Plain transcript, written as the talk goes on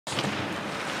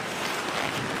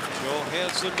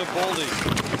Johansson to Boldy.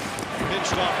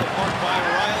 Pinched off the puck by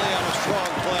Riley on a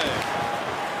strong play.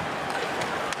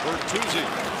 Bertuzzi.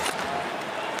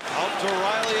 Out to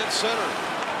Riley at center.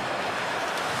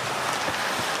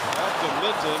 Out to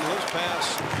Minton. His pass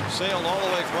sailed all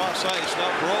the way across ice. Now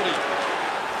Brody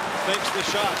fakes the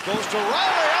shot. Goes to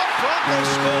Riley. Out front. They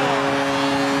score.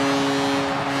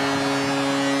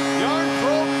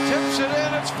 Yarncroke tips it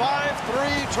in. It's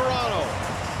 5-3 Toronto.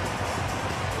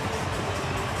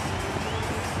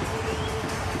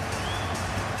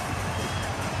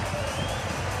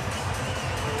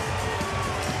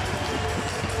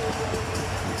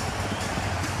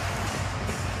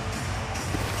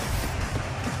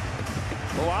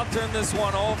 Well, I'll turn this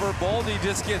one over. Boldy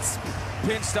just gets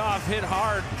pinched off, hit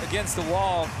hard against the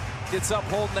wall, gets up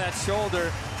holding that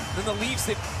shoulder. Then the Leafs,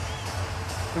 they're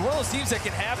one of those teams that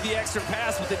can have the extra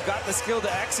pass, but they've got the skill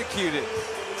to execute it.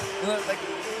 Like,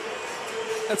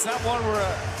 that's not one where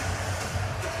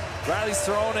Riley's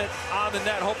throwing it on the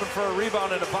net, hoping for a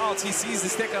rebound and a bounce. He sees the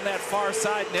stick on that far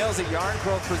side, nails it.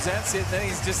 Yarncroke presents it, and then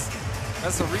he's just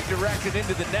has to redirect it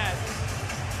into the net.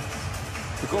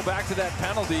 To go back to that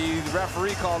penalty, the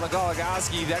referee called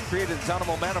Goligoski. That created a ton of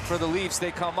momentum for the Leafs. They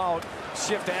come out,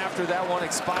 shift after that one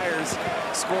expires,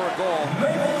 score a goal,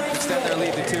 extend their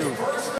lead to 2.